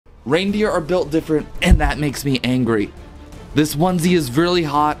Reindeer are built different, and that makes me angry. This onesie is really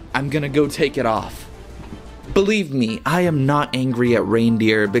hot. I'm gonna go take it off. Believe me, I am not angry at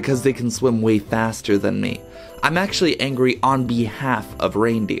reindeer because they can swim way faster than me. I'm actually angry on behalf of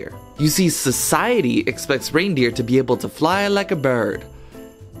reindeer. You see, society expects reindeer to be able to fly like a bird.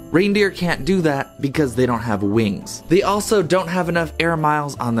 Reindeer can't do that because they don't have wings. They also don't have enough air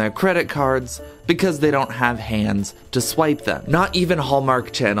miles on their credit cards because they don't have hands to swipe them. Not even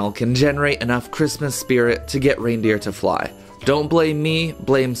Hallmark Channel can generate enough Christmas spirit to get reindeer to fly. Don't blame me,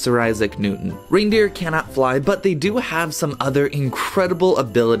 blame Sir Isaac Newton. Reindeer cannot fly, but they do have some other incredible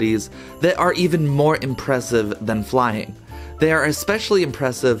abilities that are even more impressive than flying. They are especially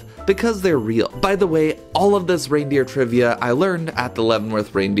impressive because they're real. By the way, all of this reindeer trivia I learned at the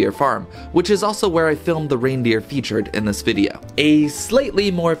Leavenworth Reindeer Farm, which is also where I filmed the reindeer featured in this video. A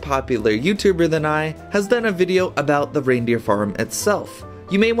slightly more popular YouTuber than I has done a video about the reindeer farm itself.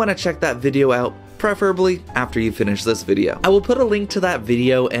 You may want to check that video out, preferably after you finish this video. I will put a link to that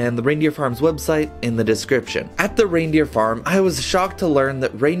video and the reindeer farm's website in the description. At the reindeer farm, I was shocked to learn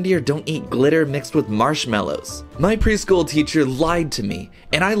that reindeer don't eat glitter mixed with marshmallows. My preschool teacher lied to me,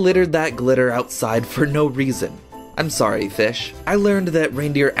 and I littered that glitter outside for no reason. I'm sorry, fish. I learned that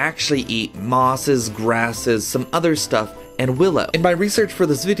reindeer actually eat mosses, grasses, some other stuff, and willow. In my research for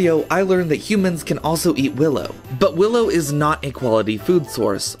this video, I learned that humans can also eat willow. But willow is not a quality food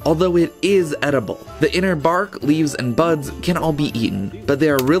source, although it is edible. The inner bark, leaves, and buds can all be eaten, but they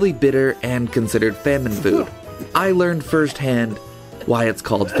are really bitter and considered famine food. I learned firsthand why it's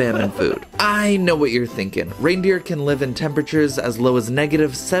called famine food. I know what you're thinking. Reindeer can live in temperatures as low as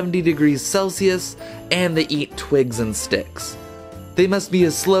 -70 degrees Celsius, and they eat twigs and sticks. They must be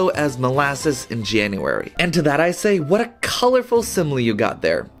as slow as molasses in January. And to that I say, what a colorful simile you got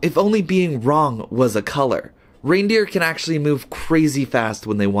there. If only being wrong was a color. Reindeer can actually move crazy fast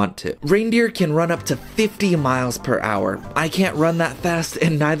when they want to. Reindeer can run up to 50 miles per hour. I can't run that fast,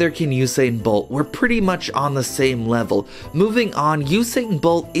 and neither can Usain Bolt. We're pretty much on the same level. Moving on, Usain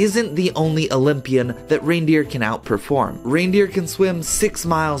Bolt isn't the only Olympian that reindeer can outperform. Reindeer can swim 6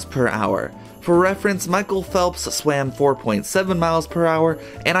 miles per hour. For reference, Michael Phelps swam 4.7 miles per hour,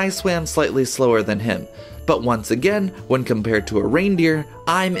 and I swam slightly slower than him. But once again, when compared to a reindeer,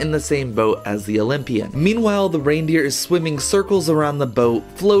 I'm in the same boat as the Olympian. Meanwhile, the reindeer is swimming circles around the boat,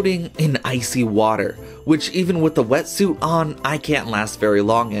 floating in icy water, which even with the wetsuit on, I can't last very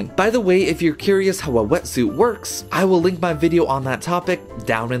long in. By the way, if you're curious how a wetsuit works, I will link my video on that topic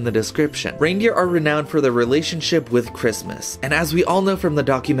down in the description. Reindeer are renowned for their relationship with Christmas, and as we all know from the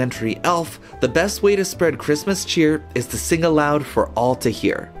documentary Elf, the best way to spread Christmas cheer is to sing aloud for all to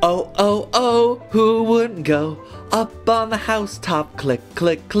hear. Oh, oh, oh, who wouldn't go up on the housetop, click,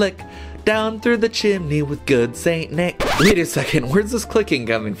 click, click, down through the chimney with good Saint Nick. Wait a second, where's this clicking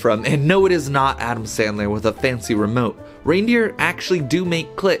coming from? And no, it is not Adam Sandler with a fancy remote. Reindeer actually do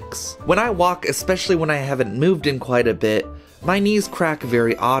make clicks. When I walk, especially when I haven't moved in quite a bit, my knees crack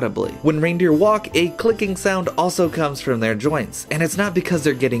very audibly. When reindeer walk, a clicking sound also comes from their joints, and it's not because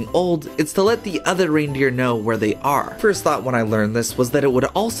they're getting old, it's to let the other reindeer know where they are. First thought when I learned this was that it would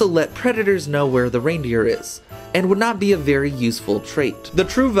also let predators know where the reindeer is, and would not be a very useful trait. The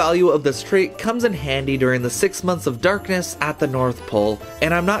true value of this trait comes in handy during the 6 months of darkness at the North Pole,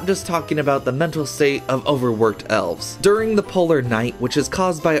 and I'm not just talking about the mental state of overworked elves. During the polar night, which is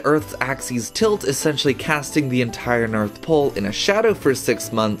caused by Earth's axis tilt essentially casting the entire North Pole in a shadow for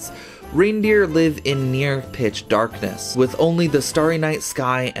 6 months, reindeer live in near pitch darkness, with only the starry night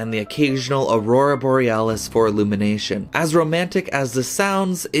sky and the occasional aurora borealis for illumination. As romantic as this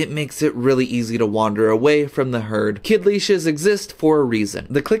sounds, it makes it really easy to wander away from the herd. Kid leashes exist for a reason.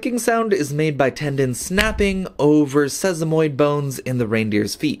 The clicking sound is made by tendons snapping over sesamoid bones in the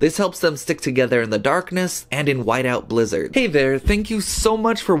reindeer's feet. This helps them stick together in the darkness and in whiteout blizzards. Hey there, thank you so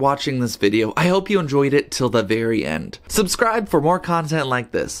much for watching this video. I hope you enjoyed it till the very end. Subscribe for more content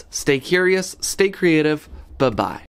like this. Stay curious, stay creative, bye-bye.